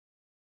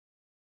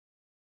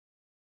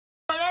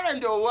Kalala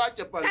ndio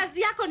uache pale.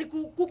 Kazi yako ni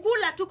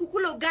kukula tu,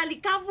 kukula ugali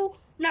kavu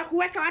na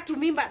kuweka watu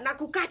mimba na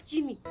kukaa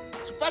chini.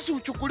 Sipasi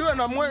uchukuliwe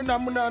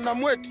na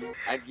mweti.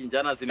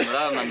 Akinjana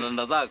sinimrana na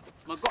ndanda zako.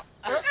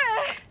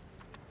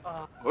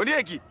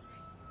 Ondiek.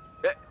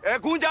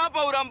 Kunja hapa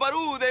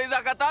Hullabaloo, there is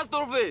a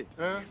catastrophe.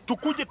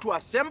 Tukuje tu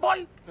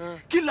assemble,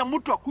 kila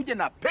mtu akuje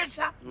na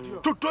pesa,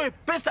 tutoe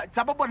pesa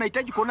sababu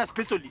anahitaji kuona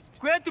specialist.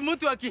 Kwetu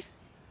mtu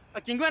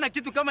akiingiwa na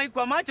kitu kama hii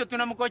kwa macho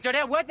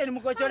tunamkochorea, wote ni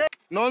mkochorea.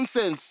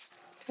 Nonsense.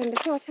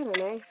 Ndio achana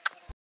naye.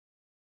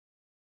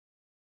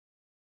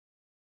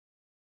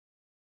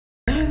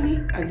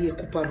 Nani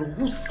aliyekupa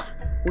ruhusa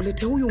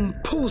ulete huyu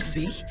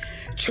mpuzi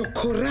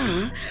chokora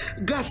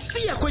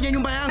gasia kwenye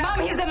nyumba yangu? Mom,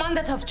 he's the man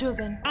that I've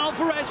chosen.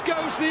 Alvarez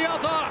goes the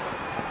other.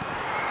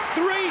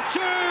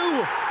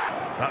 3-2.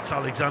 That's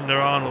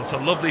Alexander-Arnold. It's a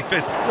lovely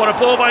fist. What a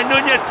ball by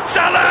Nunez.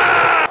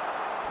 Salah!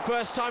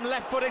 First time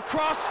left-footed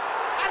cross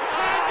and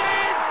turned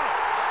in.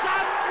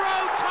 Sandro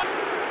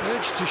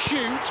urged to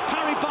shoot.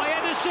 Parried by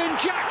Edison.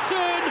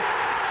 Jackson.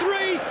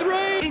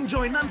 3-3.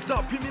 Enjoy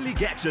non-stop Premier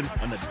League action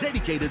on a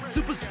dedicated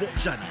Super Sport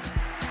channel.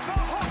 The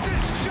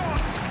hottest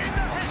shots in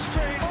the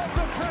history of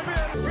the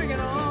Premier. Bring it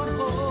on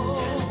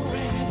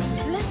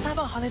home. Let's have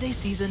a holiday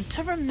season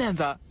to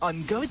remember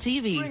on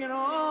GOtv. Bring it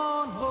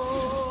on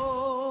home.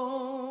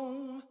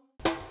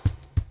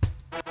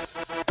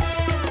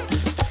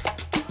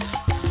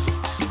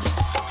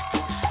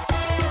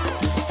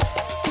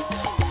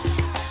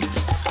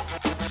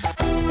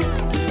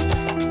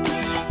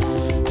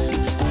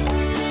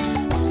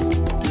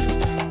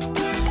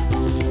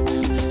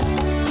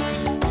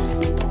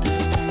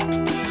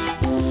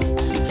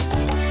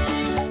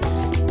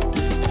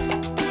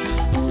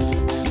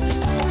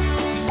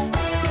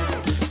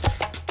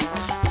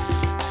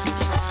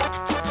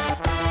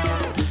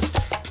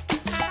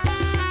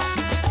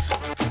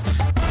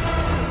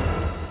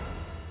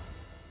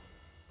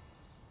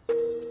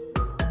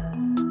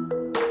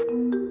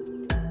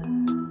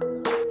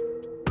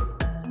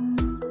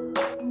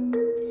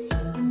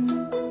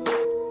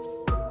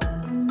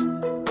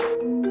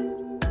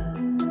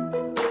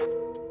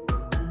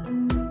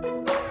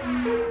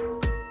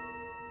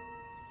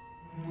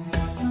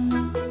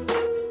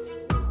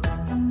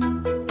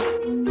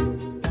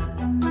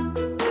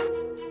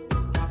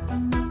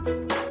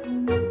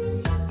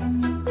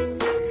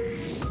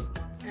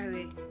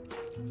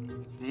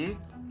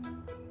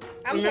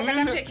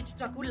 Unataka kitu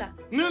chakula.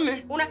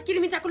 Nini? Unafikiri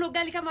mimi nitakula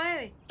ugali kama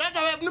wewe?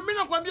 Sasa wewe mimi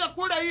nakwambia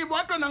kula hii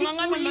watu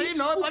wanangangana na hii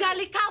na wewe.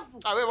 Ugali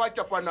kavu. Wewe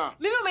acha pana.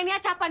 Mimi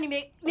umeniacha hapa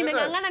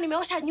nimengangana,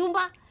 nimeosha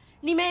nyumba,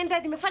 nimeenda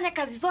nimefanya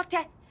kazi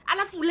zote.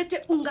 Alafu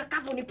ulete unga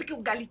kavu nipike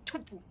ugali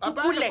tupu.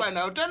 Ukule.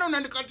 Hapana, tena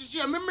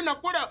unanikatishia mimi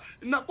nakula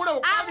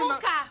ugali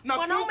na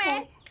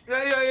mwanaume.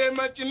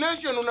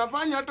 Imagination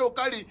unafanya hata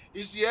ukali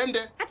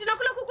isiende. Ati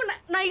nakula kuku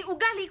na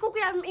ugali kuku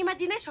ya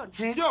imagination.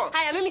 Ndio.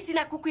 Haya mimi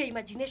sina kuku ya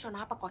imagination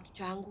hapa kwa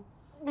kichwa yangu.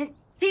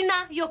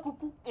 Sina hiyo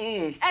kuku.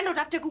 Enda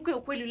utafute kuku ya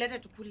ukweli ulete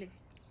tukule.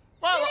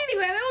 Nini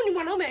wewe ni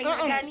mwanaume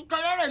aina gani?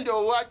 Kalala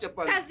ndio uache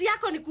pale. Kazi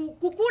yako ni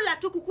kukula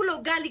tu, kukula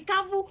ugali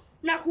kavu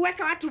na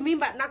kuweka watu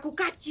mimba na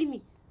kukaa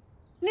chini.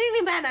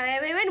 Nini mbaya na wewe?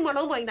 Wewe ni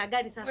mwanaume aina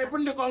gani sasa? Hebu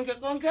nikonge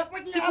hapo.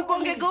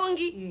 Sikugonge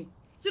gongi.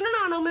 Sinaona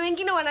wanaume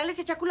wengine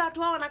wanaleta chakula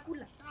watu wao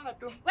wanakula.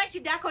 Wewe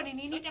shida yako ni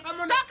nini?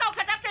 Toka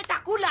ukatafute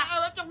chakula.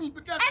 Acha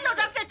kumpikia. Enda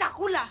utafute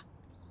chakula.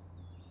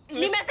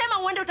 Nimesema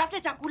uende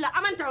utafute chakula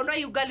ama nitaondoa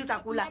hii ugali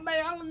utakula. Mama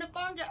yangu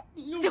nikonge.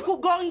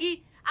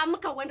 Sikugongi.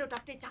 Amka uende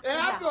utafute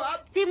chakula.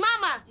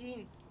 Simama.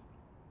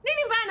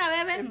 Nini mbaya na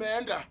wewe?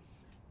 Imeenda.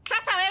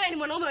 Sasa wewe ni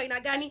mwanaume wa aina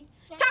gani?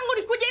 Tangu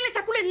nikuja ile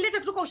chakula nilete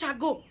kutoka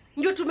ushago.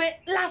 Ndio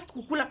last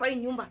kukula kwa hii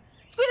nyumba.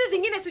 Siku hizi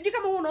zingine sijui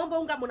kama unaomba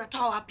unga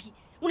mnatoa wapi.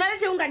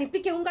 Unaleta unga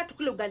nipike unga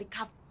tukule ugali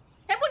kavu.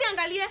 Hebu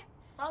niangalie.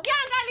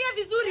 Niangalie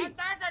vizuri.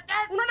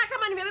 Unaona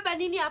kama nimebeba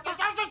nini hapa?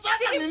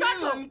 Sasa ni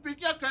mtoto.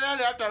 Nipikia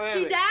kelele hata wewe.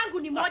 Shida yangu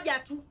ni moja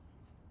tu.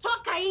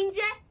 Toka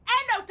nje,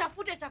 enda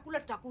utafute chakula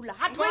tutakula.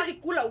 Hatuwezi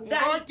kula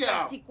ugali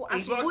usiku,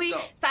 asubuhi,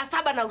 saa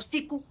 7 na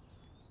usiku.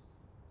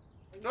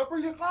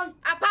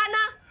 Hapana.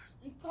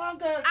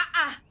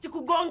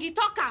 Sikugongi,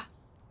 toka.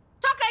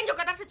 Toka nje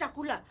ukatafute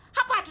chakula.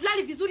 Hapa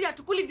hatulali vizuri,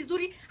 hatukuli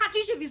vizuri,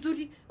 hatuishi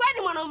vizuri. Wewe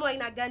ni mwanaume wa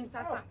aina gani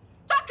sasa?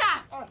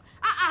 Toka.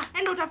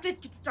 Enda utafute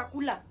kitu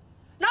chakula.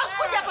 Na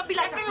usikuje hapa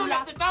bila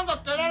chakula.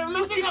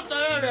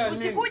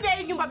 Usikuje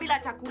hii nyumba bila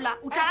chakula.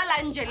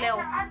 Utalala nje leo.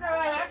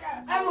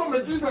 Hapo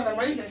umejindwa na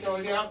maisha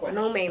shauri yako.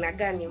 Mwanaume aina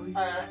gani huyu?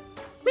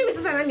 Mimi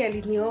sasa nani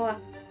alinioa?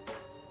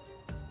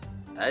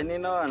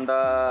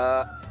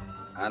 Ninaanda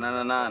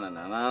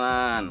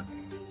anaona.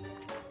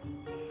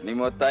 Ni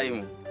more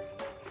time.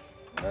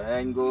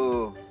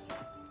 Engo.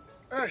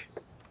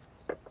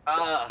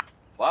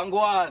 Wangu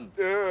wan.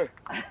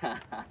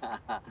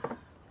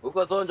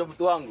 Uko sonjo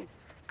mtu wangu.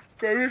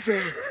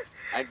 Kabisa.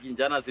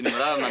 Akinjana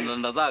sinimrana na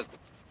ndanda zako.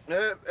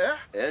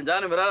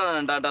 Njana mirana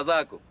na ndanda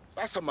zako.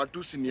 Sasa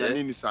matusi ni ya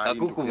nini saa hii?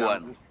 Kakuku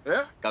bwana.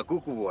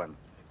 Kakuku bwana.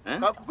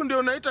 Kakuku ndio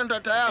unaita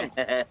ndata yangu.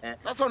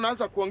 Sasa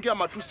unaanza kuongea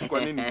matusi kwa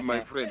nini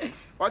my friend?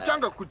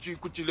 Wachanga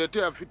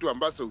kuchiletea vitu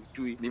ambazo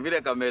hujui. Ni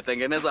vile kama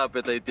tengeneza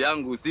appetite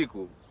yangu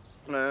usiku.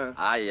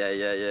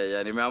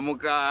 Aya,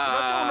 nimeamuka.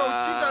 Una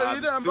uchinga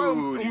ile ambayo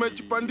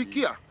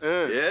umejipandikia.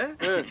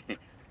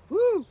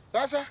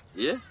 Sasa?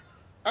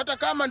 Hata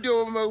kama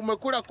ndio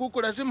umekula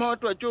kuku lazima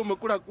watu wajue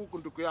umekula kuku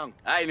ndugu yangu.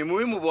 Ni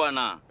muhimu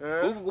bwana.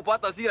 Kuku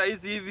kupata si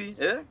rahisi hivi,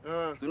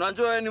 Si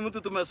unajua ni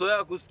mtu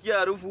tumezoea kusikia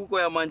harufu huko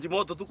ya manji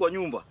moto tu kwa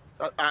nyumba.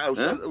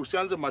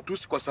 Usianze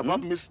matusi kwa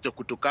sababu mimi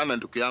sijakutukana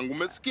ndugu yangu.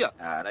 Umesikia?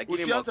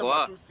 Lakini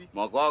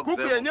Makoha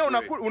kuku yenyewe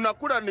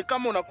unakula ni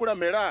kama unakula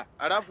miraa,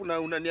 alafu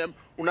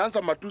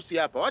unaanza matusi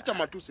hapa. Wacha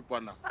matusi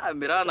bwana.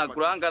 Miraa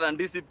nakulanga na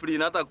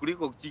discipline hata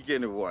kuliko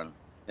chicken bwana.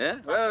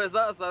 Wewe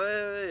sasa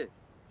wewe.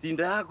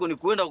 Sinda yako ni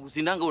kwenda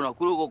kusindanga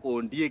unakula huko kwa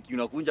Ondiek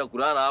unakunja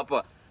kulala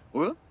hapa.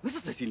 Wewe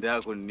sasa sinda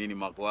yako ni nini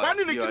Makoha?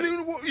 Kwani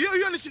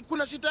hiyo ni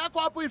kuna shida yako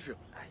hapo hivyo?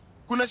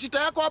 Kuna shida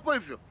yako hapo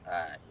hivyo?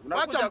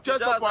 Acha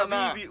mchezo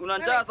bwana.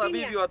 Unajaza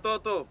bibi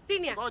watoto.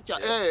 Senior.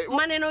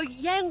 Maneno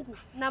yangu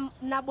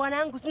na bwana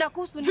yangu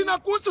sinakuhusu nini?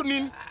 Sinakuhusu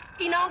nini?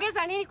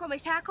 Inaongeza nini kwa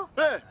maisha yako?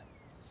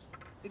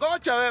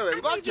 Ngoja wewe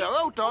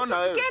utaona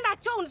wewe. Tukienda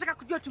choo unataka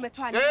kujua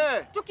tumetoa nini?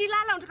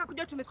 Tukilala unataka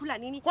kujua tumekula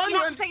nini?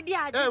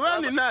 Inakusaidia aje? Wewe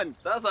ni nani?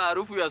 Sasa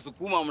harufu ya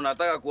sukuma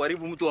mnataka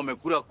kuharibu mtu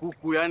amekula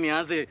kuku, yani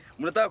anze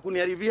mnataka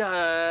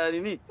kuniharibia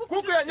nini?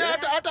 Kuku yenyewe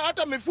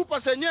hata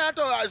mifupa senyewe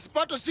hata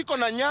asipate siko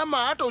na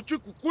nyama hata uchi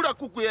kukula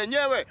kuku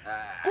yenyewe.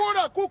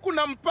 Kula kuku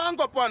na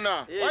mpango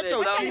bwana. Wacha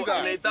ujinga.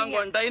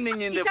 Inaitangwa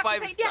dining in the 5 star.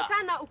 Itasaidia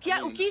sana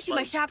ukiishi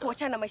maisha yako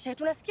wachana na maisha yetu.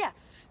 Tunasikia?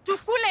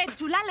 Tukule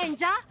tulale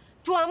njaa.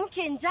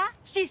 Tuamke njaa,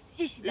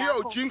 shida yako.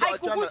 Hiyo ujinga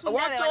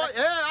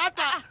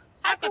wachana.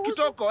 Hata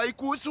kitoko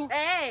haikuhusu.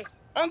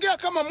 Ongea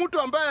kama mtu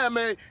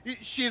ambaye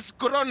she's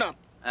grown up.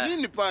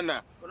 Nini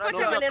pana?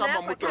 Unajua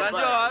kama mtu ambaye.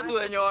 Unajua watu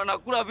wenye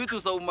wanakula vitu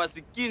za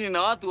umasikini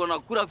na watu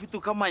wanakula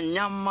vitu kama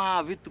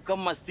nyama, vitu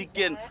kama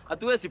chicken.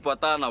 Hatuwezi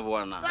patana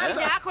bwana.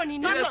 Shida yako ni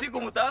nini? Ile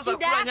siku mtaanza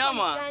kula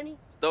nyama.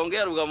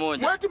 Taongea lugha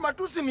moja. Mweti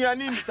matusi ni ya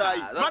nini sasa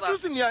hii?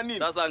 Matusi ni ya nini?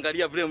 Sasa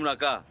angalia vile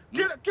mnakaa.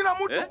 Kila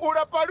mtu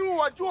unaparu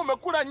wajua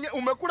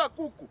umekula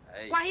kuku.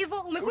 Kwa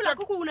hivyo umekula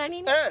kuku una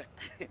nini?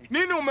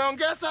 Nini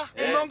umeongeza?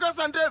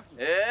 Umeongeza ndefu?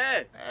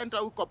 Enda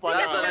huko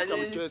pale kwa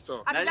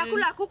mchezo.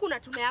 Hatujakula kuku na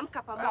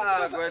tumeamka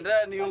pamoja.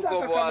 Kwendeni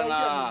huko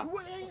bwana.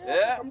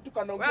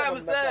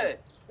 Wewe mzee.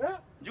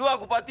 Jua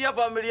kupatia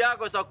familia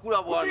yako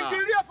chakula bwana.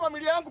 Usiingilia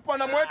familia yangu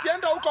pana mweti,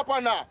 enda huko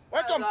pana.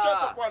 Wacha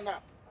mchezo bwana.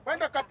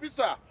 Wenda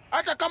kabisa.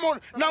 Hata kama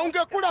na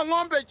ungekula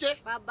ng'ombe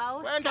je? Baba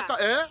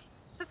Oscar.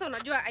 Sasa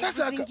unajua aibu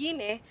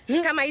zingine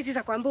kama hizi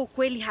za kuambia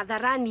ukweli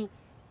hadharani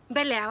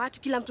mbele ya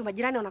watu, kila mtu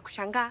majirani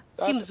wanakushangaa,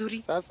 si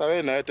mzuri. Sasa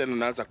wewe na wewe tena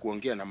unaanza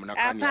kuongea na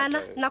mnakani.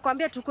 Hapana,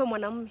 nakwambia tukue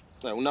mwanaume.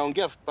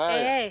 Unaongea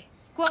vibaya.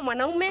 Kuwa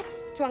mwanaume,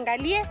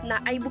 tuangalie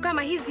na aibu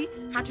kama hizi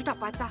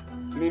hatutapata.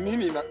 Ni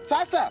nini na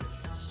sasa?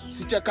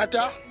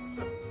 Sijakata.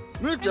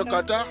 Mimi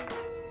sijakata.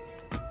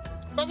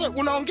 Sasa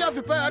unaongea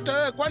vibaya hata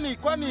wewe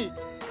kwani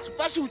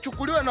basi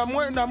uchukuliwe na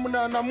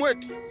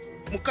mweti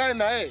mkae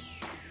na yeye.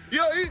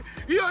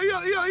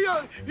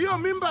 Hiyo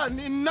mimba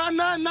ni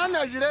nani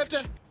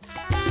alilete?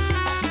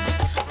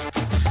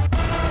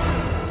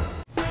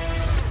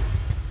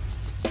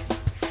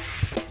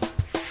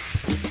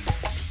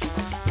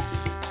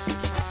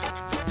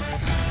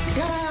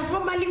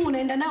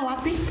 Unaenda nao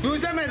wapi?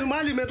 Useme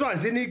mali imetoa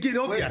ziniki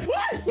obvious.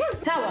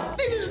 Sawa.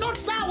 This is not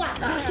sawa.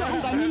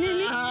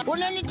 Nini?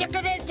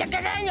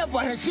 Unanitekeleza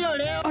bwana sio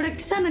leo.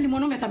 Orekisana ni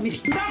mwanaume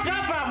kamili. Mpaka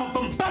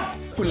hapa mpaka.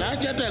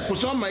 Unaacha hata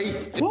kusoma hii.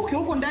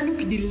 Huko ndani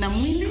ukidili na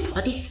mwili.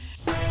 Ati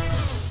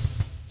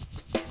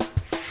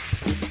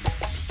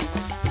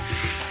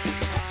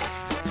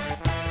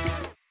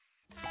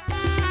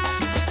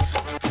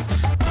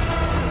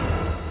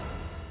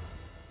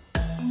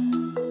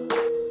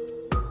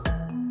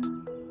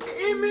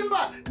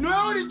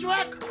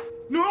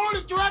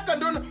ulichoweka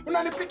ndio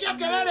unanipikia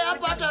kelele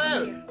hapa hata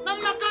wewe.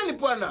 Namna gani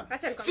bwana?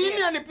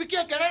 Sini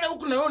anipikie kelele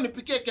huku na wewe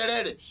unipikie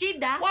kelele.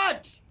 Shida?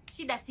 What?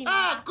 Shida si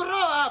mimba.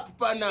 Grow up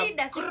bana.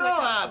 Shida si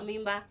kuweka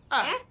mimba.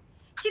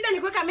 Shida ni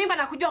kuweka mimba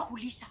na kujua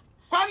kulisha.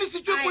 Kwani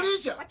sijui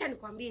kulisha? Acha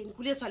nikwambie,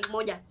 nikuulize swali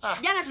moja.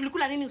 Jana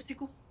tulikula nini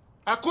usiku?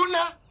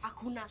 Hakuna.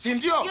 Si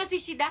ndio? Hiyo si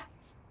shida.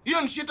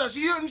 Hiyo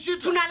ni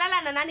shida,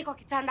 Tunalala na nani kwa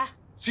kitanda?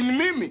 Si ni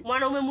mimi?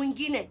 Mwanaume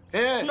mwingine.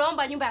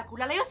 Tunaomba nyumba ya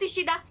kulala. Hiyo si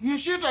shida. Ni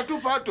shida tu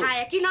pato.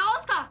 Haya, kina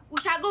Oscar,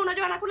 ushago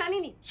unajua anakula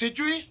nini?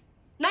 Sijui.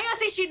 Na hiyo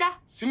si shida.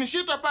 Si ni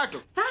shida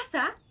pato.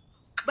 Sasa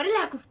badala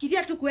ya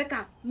kufikiria tu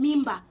kuweka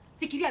mimba,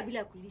 fikiria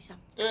bila kulisha.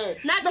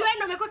 Na wewe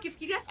ndio umekuwa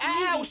ukifikiria siku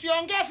nyingi.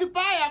 Usiongee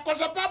vibaya kwa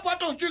sababu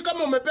hata ujui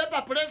kama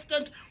umebeba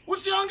president.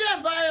 Usiongee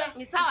mbaya.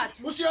 Ni sawa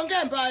tu.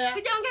 Usiongee mbaya.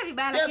 Sijaongea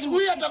vibaya lakini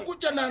huyu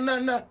atakuja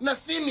na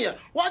senior.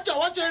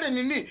 Wacha ile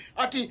nini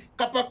ati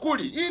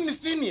kapakuli. Hii ni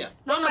senior.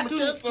 Naona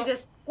mchezo.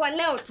 Kwa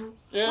leo tu.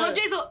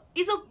 Unajua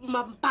hizo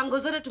mpango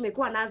zote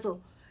tumekuwa nazo.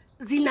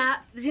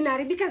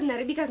 Zinaharibika.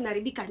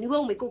 Ni wewe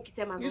umekuwa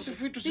ukisema zote. Hizi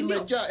vitu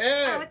zimejaa.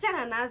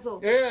 Achana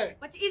nazo.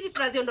 Wacha hizi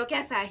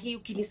tunaziondokea saa hii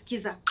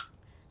ukinisikiza.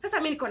 Sasa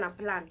mimi niko na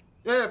plan.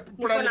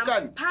 Plan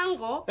gani?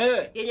 Mpango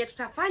yenye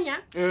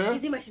tutafanya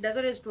hizi mashida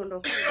zote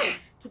zituondoke.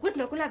 Tukue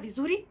tunakula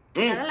vizuri,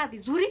 tunalala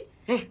vizuri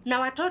na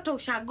watoto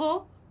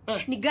ushago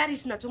Ni gari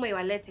tunatuma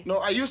iwalete.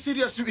 No, are you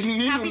serious?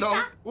 Nini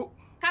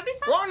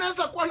Kabisa? Wewe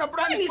unaweza kuwa na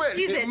brand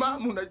kweli?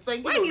 Mama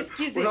unasaidia.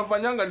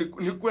 Unafanyanga ni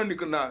kweli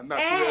na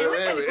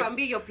wewe. Acha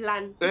nikwambie hiyo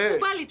plan.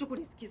 Kubali tu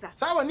kunisikiza.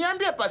 Sawa,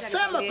 niambie pasi,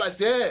 sema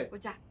pasi.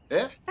 Ngoja.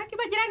 Sitaki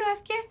majirani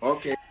wasikie.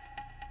 Okay.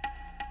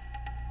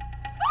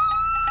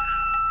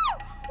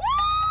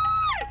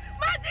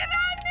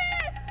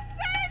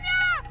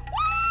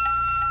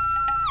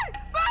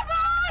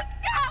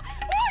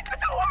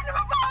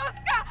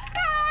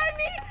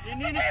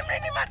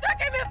 Nini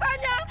matoke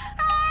imefanya?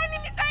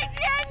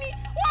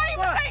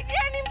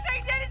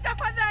 Msaidieni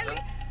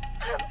tafadhali.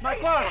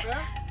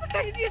 Makokha.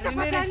 Msaidie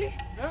tafadhali.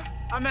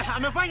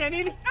 Amefanya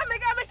nini?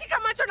 Ameshika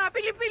macho na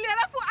pilipili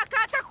alafu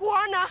akaacha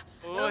kuona.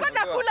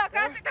 Kwenda kula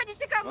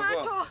akajishika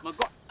macho.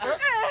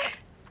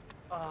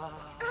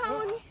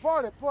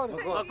 Pole.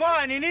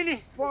 Makokha ni nini?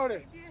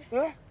 Pole.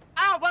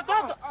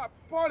 Watoto.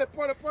 Pole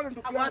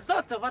ndugu yangu.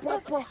 Watoto.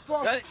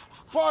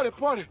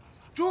 Pole.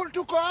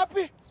 Tuko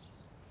wapi?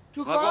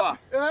 Makokha.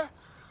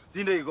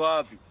 Sinda iko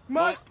wapi?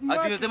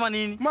 Ati unasema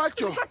nini? Macho.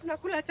 Tulikuwa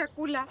tunakula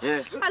chakula.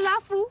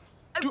 Alafu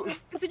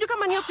sijui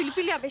kama niyo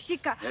pilipili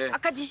ameshika,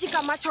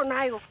 akajishika macho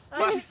nayo.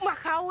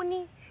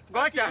 Makaoni.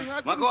 Ngoja.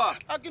 Makokha.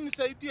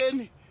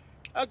 Akinisaidieni.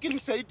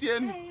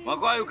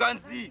 Makokha, you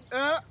can't see.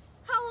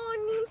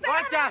 Haoni.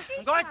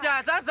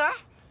 Ngoja sasa.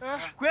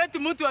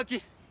 Kwetu mtu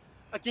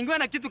akiingiwa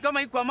na kitu kama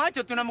hii kwa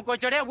macho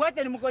tunamkochorea,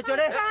 wote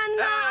nimkochorea.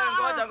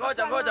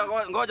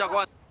 Ngoja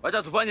kwanza.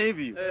 Wacha tufanye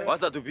hivi.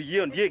 Wacha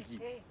tupigie Ondiek.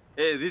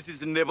 This is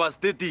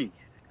devastating.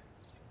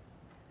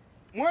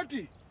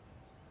 Mweti.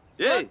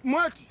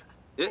 Mweti.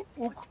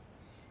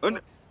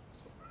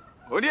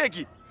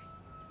 Ondiek.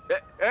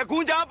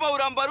 Kunja hapa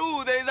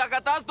Hullabaloo, there is a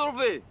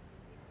catastrophe.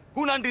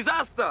 Kuna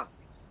disaster.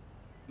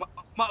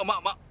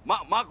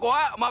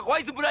 Makoha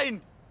is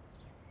blind.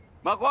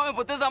 Makoha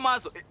amepoteza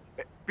macho.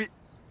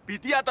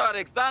 Pitia hata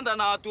Alexander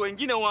na watu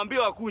wengine uambie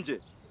wakunje.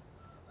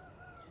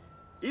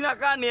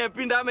 Inakaa ni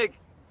epidemic.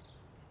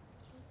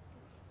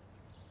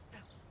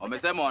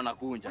 Wamesema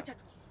wanakunja.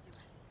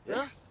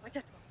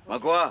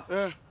 Makokha.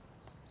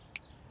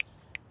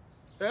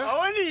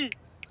 Haoni.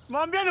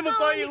 Mwambieni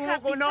mkoi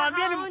huko na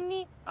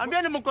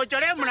mwambieni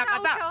mkochorea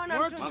mnakataa.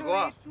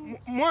 Makokha.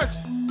 Mweti.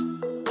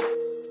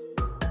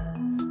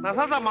 Na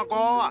sasa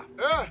Makokha.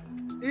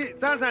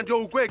 Sasa ndio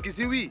ukwe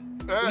kisiwi.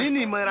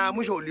 Nini mara ya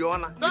mwisho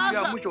uliona?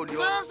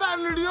 Sasa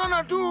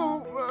niliona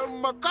tu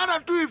makara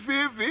tu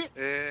hivi.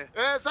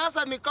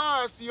 Sasa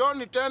nikawa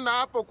sioni tena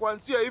hapo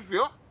kuanzia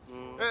hivyo.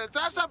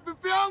 Sasa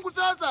pipi yangu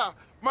sasa,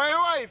 my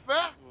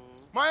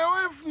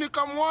wife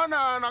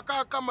nikamwona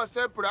anakaa kama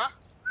zebra.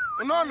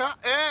 Unaona?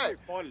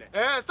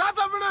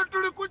 Sasa vile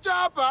tulikuja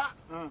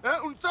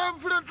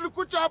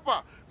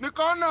hapa,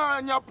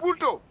 nikaona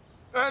nyaputo.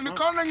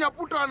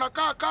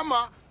 Anakaa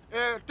kama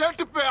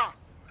teddy bear.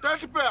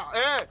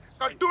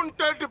 Cartoon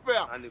teddy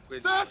bear.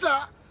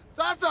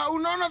 Sasa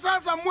unaona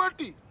sasa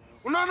Mweti.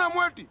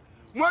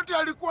 Mweti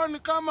alikuwa ni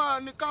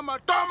kama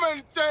Tom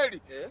and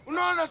Jerry.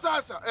 Unaona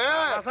sasa?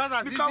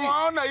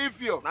 Nikawaona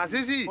hivyo. Na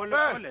sisi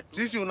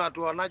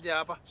unatuonaje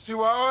hapa?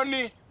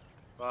 Siwaoni.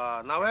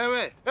 Na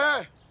wewe?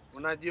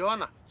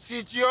 Unajiona?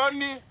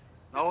 Sijioni.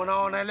 Na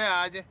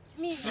unaonelea aje?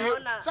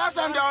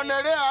 Sasa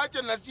ndaonelea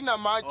aje na sina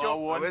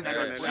macho.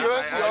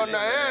 Siwezi ona.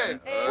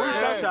 Huyu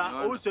sasa,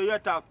 huyu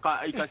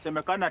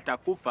itasemekana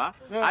atakufa,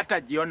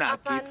 hata jiona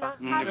akifa.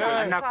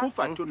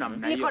 Anakufa tu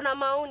namna hiyo. Niko na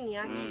maoni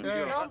yake.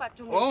 Naomba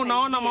tu.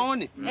 Unaona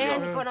maoni?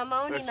 Niko na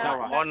maoni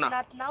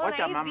na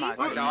wacha mama,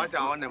 wacha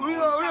aone maoni.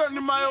 Huyo ni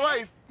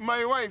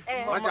my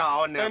wife. Wacha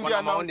aone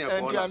kuna maoni ya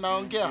kuona. Ndio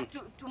anaongea.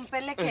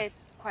 Tumpeleke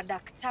kwa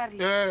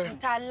daktari,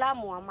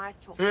 mtaalamu wa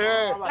macho.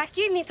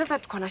 Lakini sasa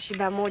tuko na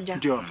shida moja.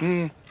 Ndio.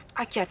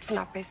 Aki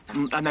hatuna pesa.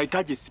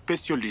 Anahitaji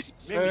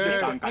specialist. Mimi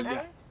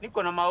nitaangalia.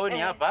 Niko na maoni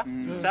hapa.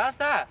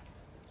 Sasa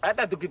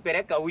hata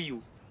tukipeleka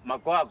huyu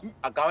Makokha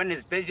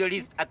akaone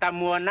specialist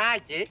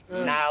atamuonaje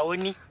na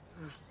aoni?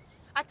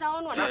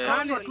 Ataonwa na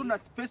specialist.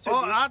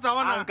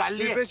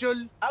 Hataona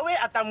special. Awe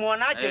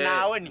atamuonaje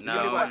na aoni?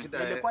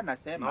 Nilikuwa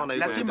nasema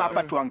lazima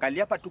hapa tuangalie,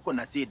 hapa tuko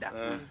na shida.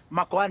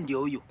 Makokha ndio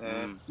huyu.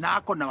 Na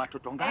ako na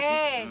watoto ngapi?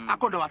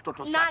 Ako na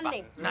watoto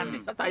 7.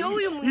 8. Sasa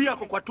hii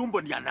yako kwa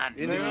tumbo ni ya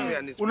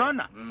 8.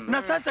 Unaona?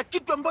 Na sasa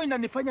kitu ambacho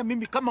inanifanya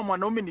mimi kama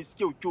mwanaume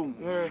nisikie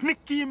uchungu.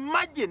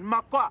 Nikiimagine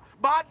Makokha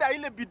baada ya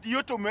ile bidii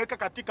yote umeweka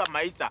katika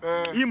Maisha,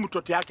 hii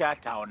mtoto yake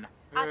hataona.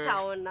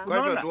 Ataona. Kwa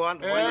hivyo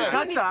tuone.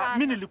 Sasa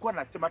mimi nilikuwa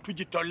nasema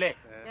tujitolee.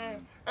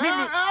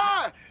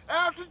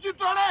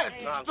 Tujitolee.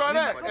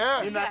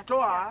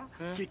 Ninatoa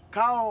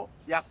kikao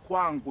ya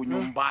kwangu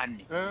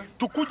nyumbani.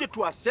 Tukuje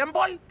tu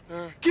assemble,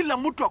 kila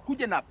mtu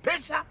akuje na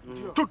pesa,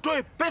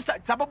 tutoe pesa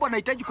sababu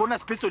anahitaji kuona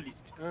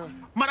specialist.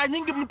 Mara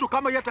nyingi mtu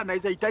kama yeye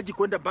anaweza hitaji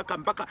kwenda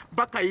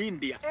mpaka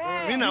India.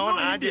 Mimi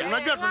naona aje.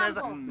 Unajua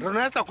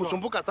tunaweza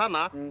kusumbuka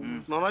sana.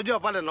 Na unajua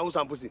pale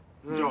nauza mbuzi.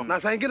 Na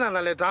saa nyingine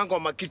analeta ango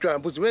makichwa ya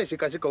mbuzi. Wewe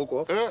shika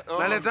huko.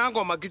 Naleta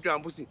ango makichwa ya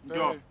mbuzi.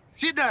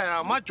 shida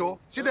ya macho,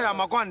 shida ya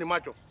Makokha ni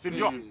macho. Si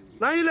ndio?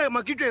 Na ile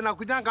makichwa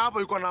inakujanga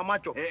hapo iko na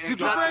macho. Si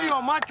tupe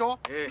hiyo macho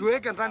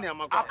tuweke ndani ya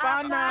Makokha.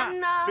 Hapana.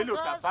 Vile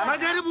utafanya.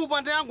 Najaribu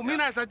upande yangu mimi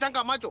naweza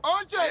changa macho.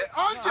 Oje.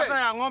 Hata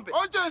ya ng'ombe.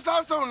 Oje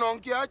sasa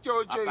unaongea acha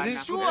oje. Ni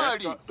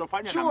shwari.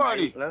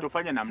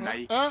 Tufanye namna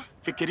hii.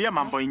 Fikiria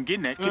mambo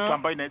ingine, kitu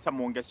ambayo inaweza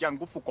muongezea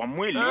nguvu kwa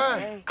mwili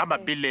kama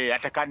vile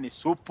atakani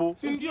supu.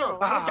 Si ndio?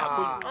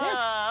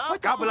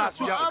 Kabla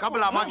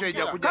macho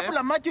haijakuja.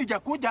 Kabla macho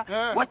haijakuja,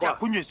 wacha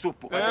kunywe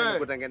supu.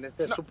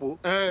 Kutengenezea supu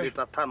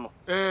lita 5.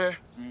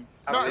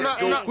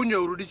 Kunywe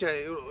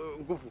urudishe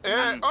nguvu.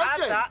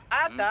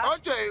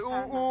 Oje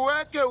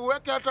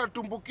uweke hata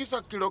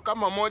tumbukiza kilo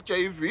kama moja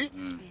hivi.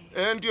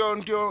 Ndio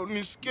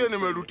nisikie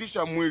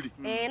nimerudisha mwili.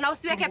 Na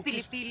usiweke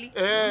pilipili.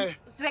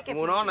 Usiweke.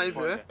 Unaona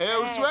hivyo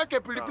usiweke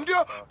pilipili.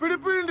 Ndio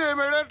pilipili ndio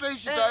imeleta hii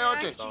shida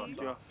yote.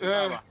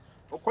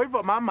 Kwa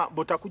hivyo mama,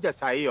 utakuja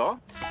saa hiyo.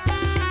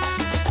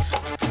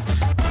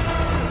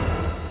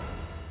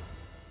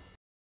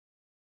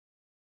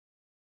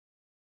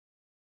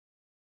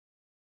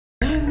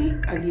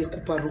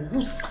 Aliyekupa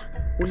ruhusa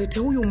ulete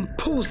huyu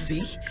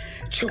mpuzi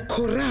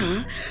chokora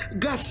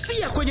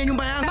Ghasia kwenye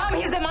nyumba yangu? Mom,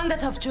 he's the man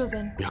that I've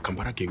chosen. Ya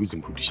Kambarage huwezi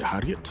mrudisha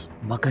Harriet.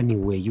 Mpaka ni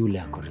we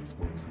yule ako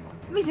responsible.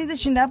 Mimi siwezi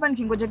shinda hapa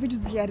nikingoja vitu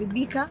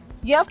ziharibika.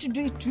 You have to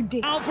do it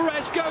today.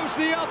 Alvarez goes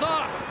the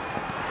other.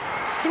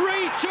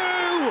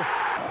 3-2.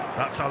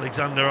 That's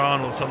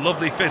Alexander-Arnold. It's a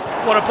lovely fist.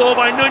 What a ball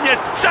by Nunez.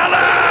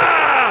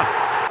 Salah!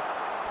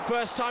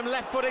 First time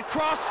left-footed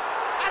cross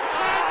and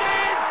turned in.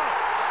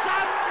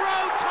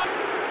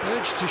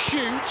 Urged to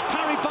shoot,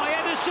 parried by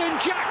Edison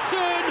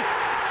Jackson.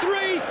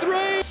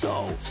 3-3.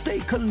 So stay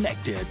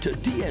connected to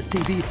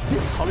DStv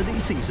this holiday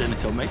season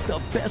to make the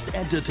best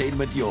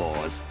entertainment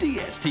yours.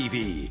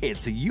 DStv,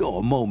 it's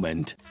your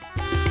moment.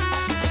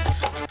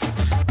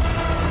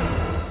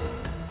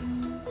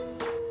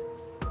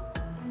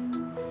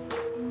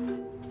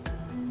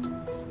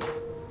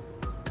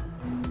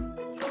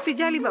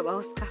 Usijali baba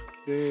Oscar.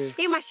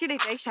 Hii mashida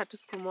itaisha tu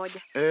siku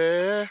moja.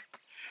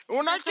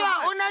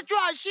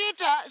 Unajua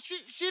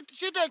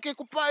shida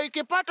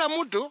ikipata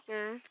mtu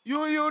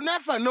you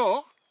never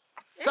know.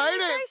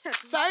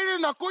 Saile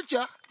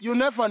nakuja you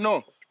never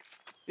know.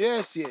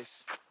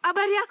 Yes.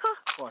 Habari yako?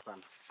 Poa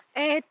sana.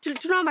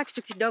 Tunaomba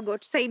kitu kidogo,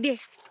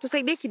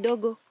 tusaidie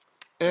kidogo.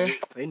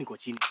 Sasa niko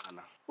chini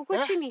sana. Uko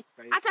chini?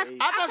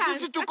 Hata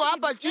sisi tuko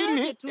hapa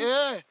chini.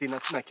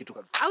 Sina kitu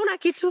kabisa. Hauna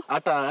kitu?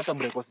 Hata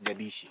breakfast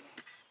sijadishi.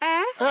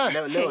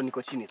 Leo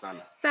niko chini sana.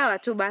 Sawa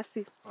tu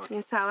basi.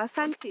 Ni sawa,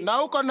 asante.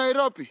 Na uko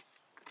Nairobi?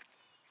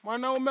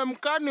 Mwanaume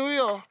mkani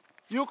huyo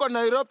yuko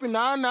Nairobi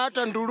na ana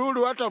hata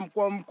ndururu hata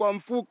kwa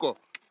mfuko.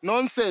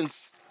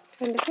 Nonsense.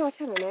 Ndio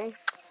achana naye.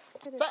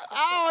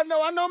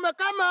 Wanaume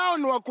kama hao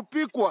ni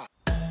wakupikwa.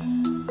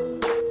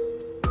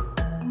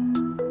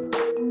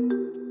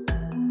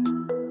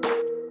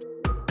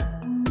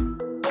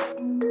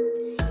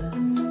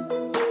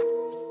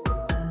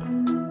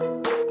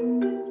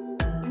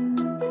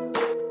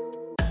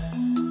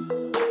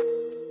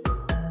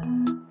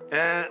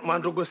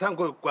 Mandugu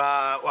zangu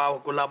kwa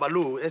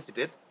Hullabaloo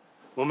estate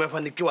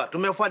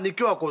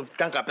tumefanikiwa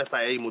kuchanga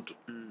pesa ya hii mtu.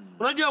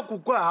 Unajua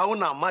kukua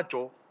hauna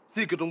macho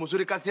si kitu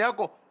mzuri, kazi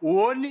yako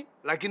uoni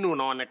lakini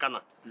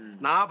unaonekana.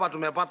 Na hapa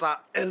tumepata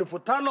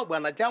 5,000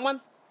 bwana chairman,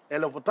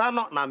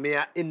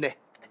 5,400.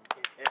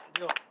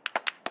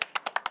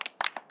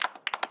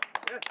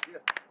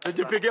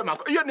 Tujipige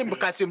mako. Hiyo ni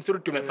mkasi mzuri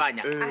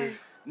tumefanya.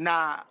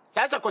 Na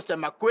sasa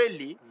kusema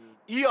kweli,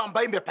 hiyo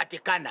ambayo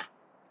imepatikana,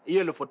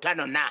 hiyo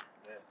 5,000 na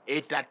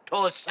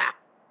itatosa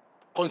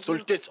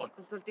consultation.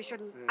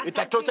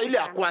 Itatosa ile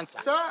ya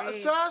kwanza.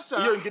 Sasa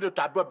hiyo ingine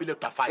utaambiwa bila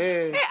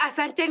utafanya.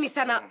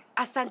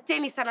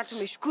 Asanteni sana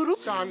tumeshukuru.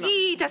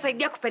 Hii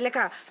itasaidia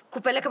kupeleka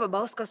baba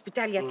Oscar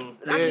hospitali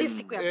at least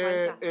siku ya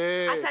kwanza.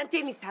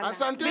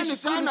 Asanteni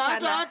sana.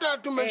 Hata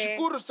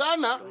tumeshukuru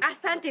sana.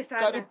 Asante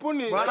sana.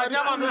 Karibuni.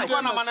 Kama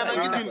nilikuwa na maneno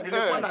mengine.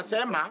 Nilikuwa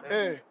nasema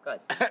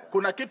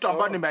kuna kitu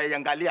ambacho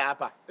nimeiangalia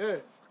hapa.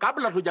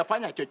 Kabla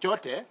tujafanya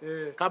chochote,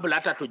 kabla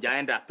hata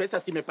tujaenda, pesa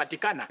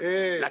simepatikana,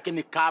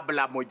 lakini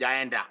kabla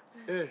mujaenda,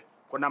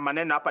 kuna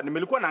maneno hapa,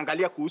 nimelikuwa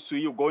naangalia kuhusu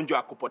hii ugonjwa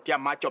wa kupotea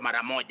macho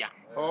mara moja.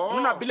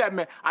 Unaona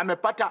bila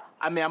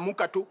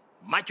ameamuka tu,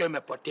 macho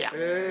imepotea.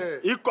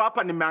 Iko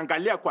hapa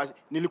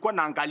nilikuwa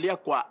naangalia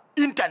kwa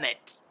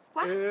internet.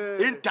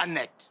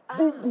 Internet,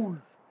 Google.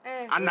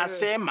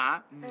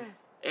 Anasema,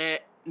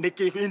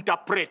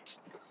 niki-interpret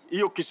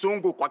hiyo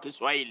Kisungu kwa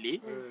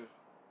Kiswahili,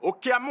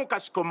 ukiamuka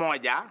siku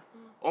moja,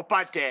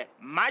 upate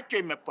macho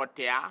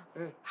imepotea,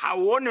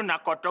 hauoni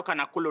unakotoka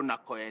na kule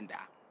unakoenda.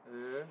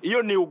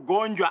 Hiyo ni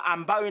ugonjwa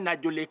ambayo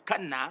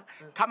inajulikana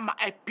kama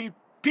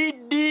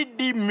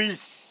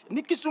epididymis.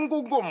 Ni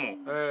kisungu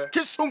ngumu.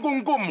 Kisungu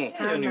ngumu.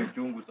 Hiyo ni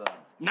uchungu sana.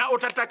 Na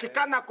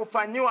utatakikana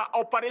kufanyiwa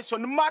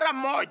operation mara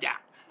moja,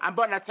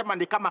 ambayo nasema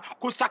ni kama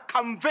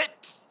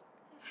kusacumvate,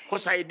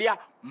 kusaidia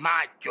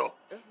macho.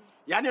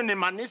 Yaani ni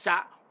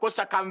maanisha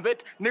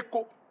kusacumvate ni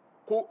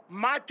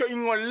macho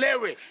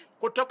ing'olewe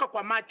kutoka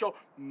kwa macho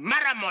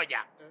mara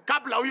moja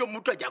kabla huyo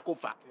mtu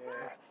hajakufa.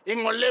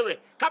 Ing'olewe.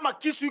 Kama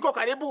kisu iko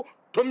karibu,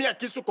 tumia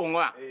kisu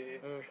kung'oa.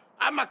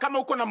 Ama kama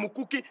uko na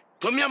mkuki,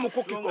 tumia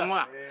mkuki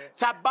kung'oa.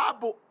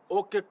 Sababu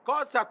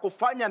ukikosa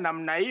kufanya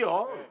namna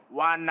hiyo,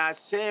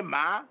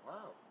 wanasema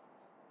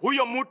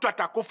huyo mtu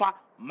atakufa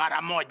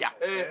mara moja.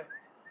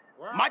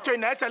 Macho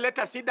inaweza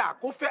leta shida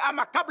akufe,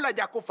 ama kabla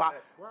hajakufa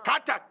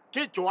kata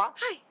kichwa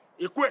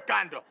ikue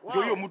kando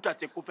ndio huyo mtu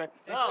asikufe.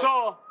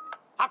 So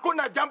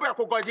hakuna jambo ya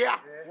kugojea.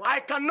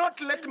 I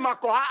cannot let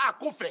Makoha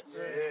akufe.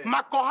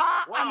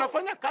 Makoha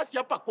anafanya kazi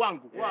hapa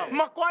kwangu.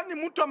 Makoha ni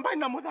mtu ambaye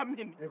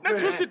namdhamini. Na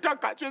siwezi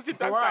taka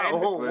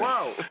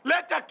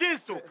leta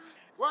kisu.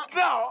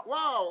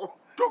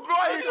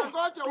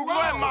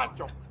 Tung'oe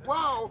macho.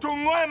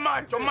 Tung'oe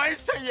macho,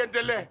 maisha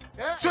iendelee.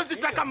 Siwezi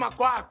taka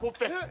Makoha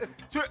akufe.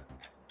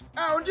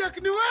 Ondiek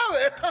ni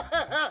wewe.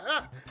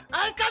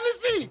 I can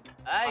see.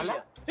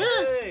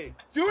 Yes.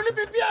 Si uli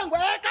bibi yangu,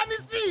 I can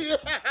see.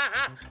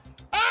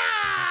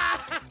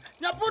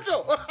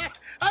 Nyaputo.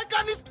 I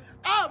can see.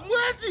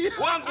 Mweti.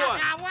 Wangu.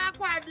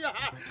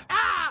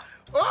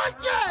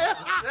 Oje.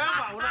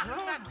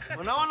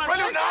 Unaona?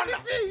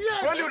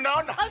 Kweli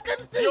unaona? I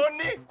can see.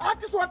 Sioni.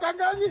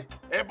 Akiswatanganyi.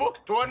 Ebu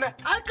tuone.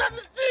 I can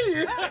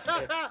see.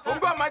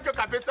 Fungua macho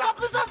kabisa.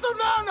 Kabisa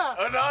unaona?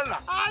 Unaona?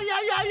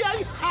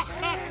 Ay.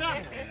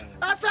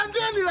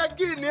 Asanteni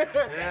lakini.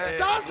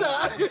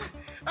 Sasa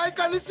I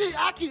can see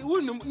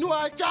ni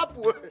wa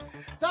chapu.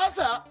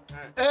 Sasa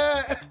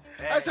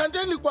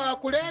asanteni kwa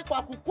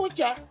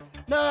kukucha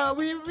na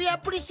we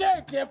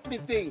appreciate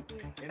everything.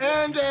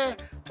 And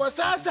kwa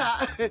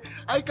sasa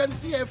I can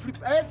see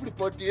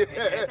everybody.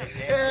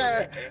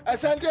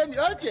 Asanteni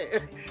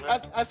oje.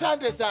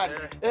 Asante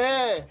sana.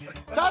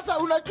 Sasa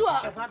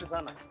unajua asante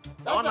sana.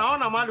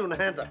 Naona mahali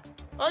unaenda.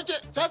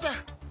 Oje, sasa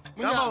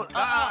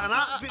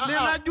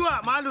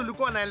ninajua mahali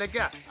ulikuwa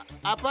unaelekea.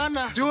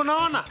 Hapana. Si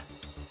unaona?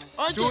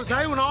 Oje.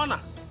 Sasa unaona?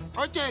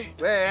 Oje.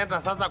 Wewe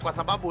enda sasa kwa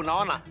sababu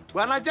unaona.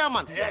 Bwana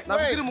German,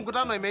 nafikiri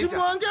mkutano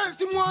imeisha.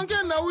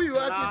 Simuongee na huyu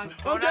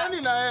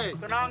ongeeni na yeye.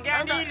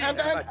 Tunaongea nini?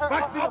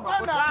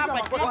 Hapana.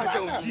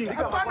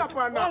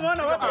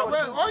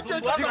 Oje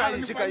sasa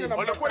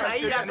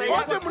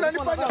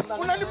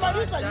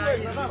unanimaliza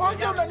yeye.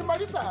 Oje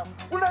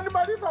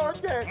unanimaliza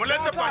oje.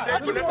 Mulete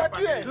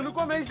pande.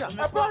 Tulikuwa imeisha.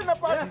 Hapana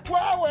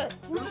wewe.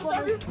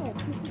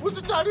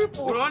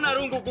 Usitarifu. Unaona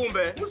rungu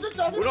kumbe?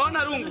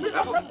 Unaona rungu?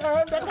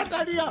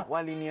 Katalia.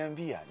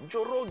 Waliniambia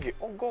Njoroge,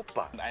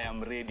 ogopa. I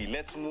am ready.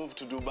 Let's move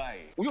to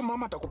Dubai. Huyo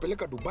mama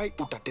atakupeleka Dubai,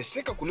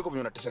 utateseka kuliko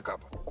vile unateseka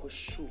hapa. Uko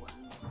sure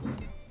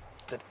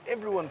that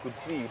everyone could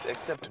see it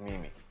except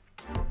mimi.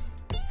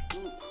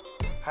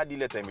 Hadi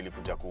ile time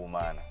ilikuja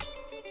kuumana.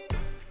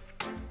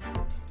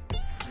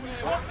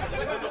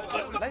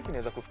 Life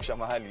inaweza kufikisha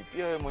mahali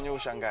pia wewe mwenyewe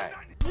ushangae.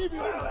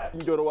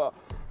 Njoro wa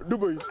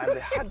Dubai. And the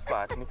hard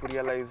part ni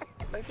kurealize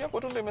life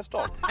yako tu ndio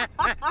imestop.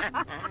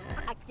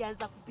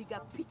 Akianza kupiga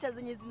picha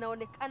zenye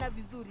zinaonekana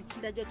vizuri,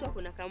 ndajua tu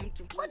kuna kama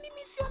mtu. Kwani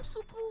mimi sio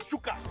msupu?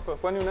 Shuka.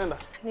 Kwani unaenda?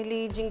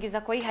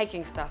 Nilijingiza kwa hii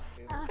hiking stuff.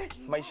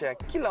 Maisha ya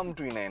kila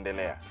mtu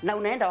inaendelea. Na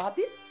unaenda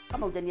wapi?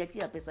 Kama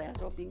hujaniachia pesa ya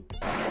shopping.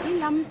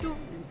 Kila mtu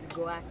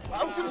mzigo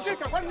wake.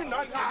 Usimshike kwani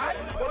nani?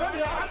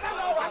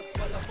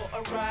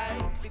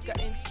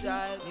 Fika in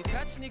style, ni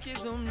catch ni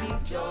kizum ni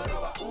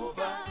Joro wa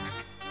Uber.